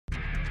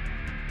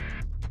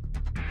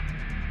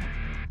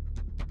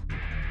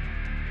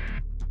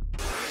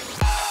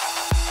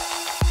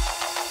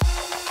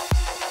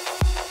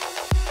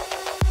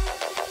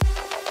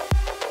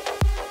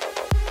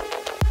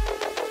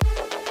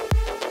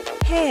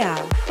Hiya,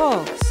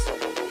 folks!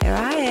 Here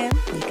I am,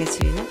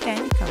 Екатерина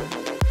Пряникова.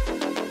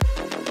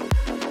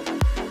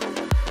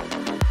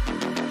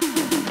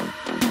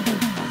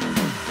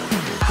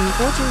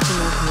 Importing to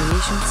more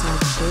creations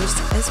are first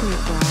as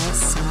requires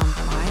some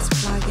wise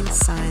plugins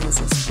sign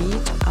the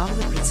speed of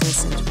the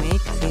process and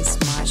make this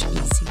much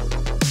easy.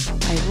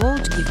 I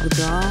won't give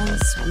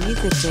backgrounds with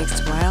the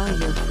text while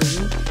you're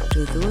free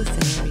to do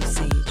their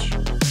research.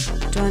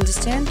 To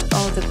understand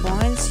all the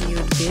points,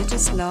 you'd better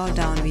slow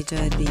down video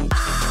a bit.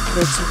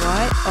 That's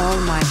why all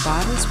my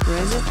buttons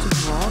pressed to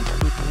work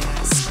quickly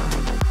as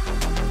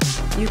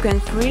well. You can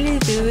freely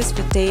use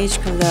footage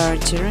color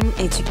during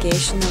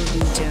educational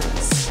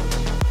videos.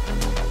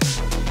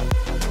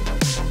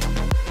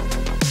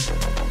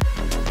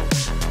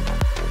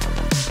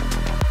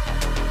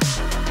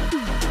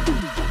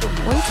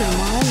 Want to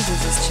remind that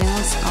this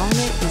channel's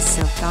owner is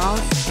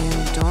self-taught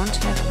and don't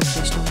have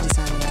professional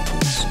design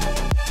education.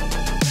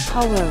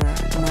 However,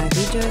 my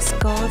videos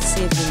code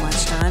save you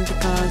much time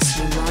because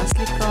you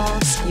mostly call,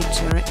 skip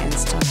through and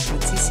start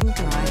practicing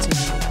right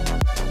away.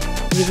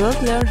 You will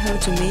learn how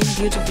to make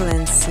beautiful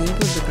and simple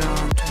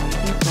background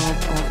making pop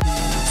of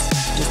menus,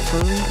 just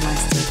following my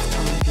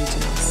step-on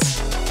videos.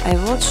 I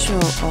will show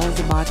all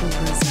the buttons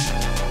present.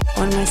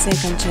 On my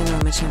second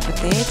channel Machine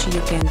Footage,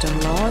 you can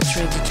download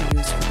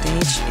ready-to-use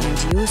footage and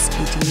use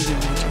it in your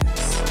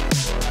videos.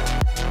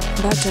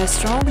 But I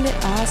strongly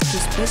ask to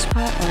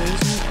specify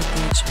original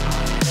footage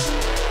part.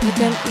 You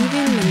can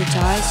even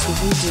monetize your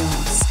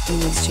videos. In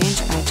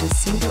exchange, I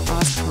just simply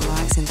ask for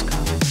likes and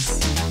comments.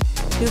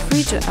 Feel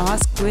free to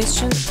ask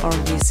questions or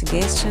give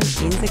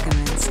suggestions in the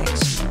comment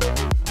section.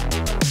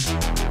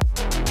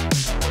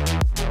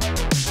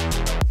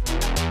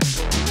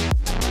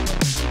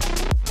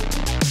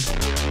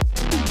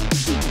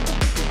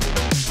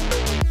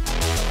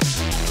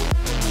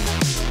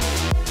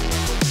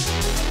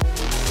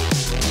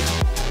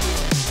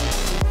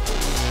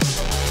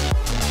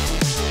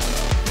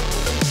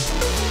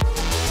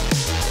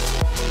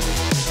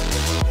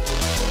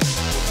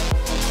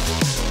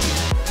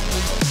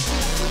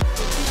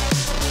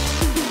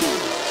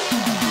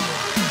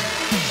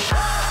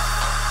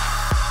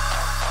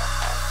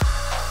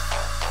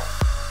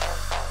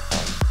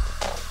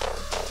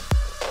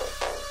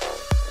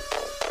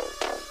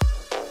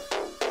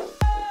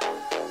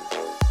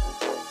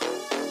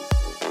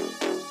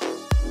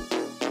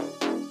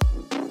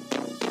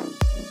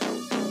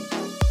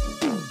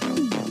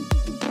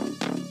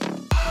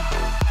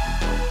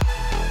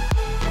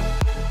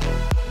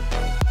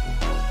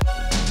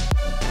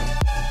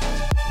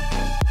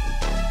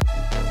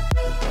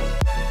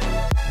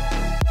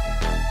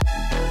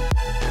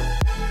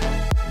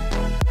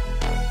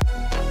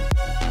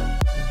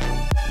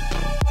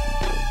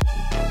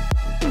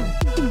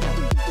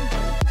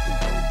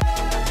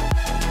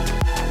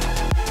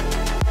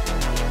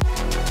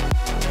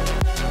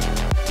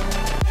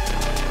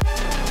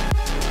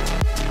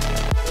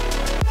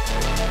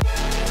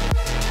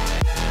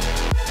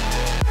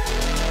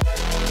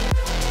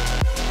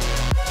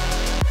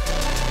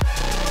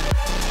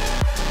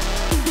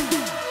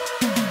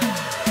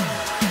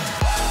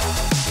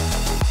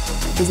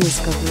 Business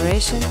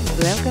Corporation,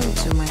 welcome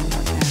to my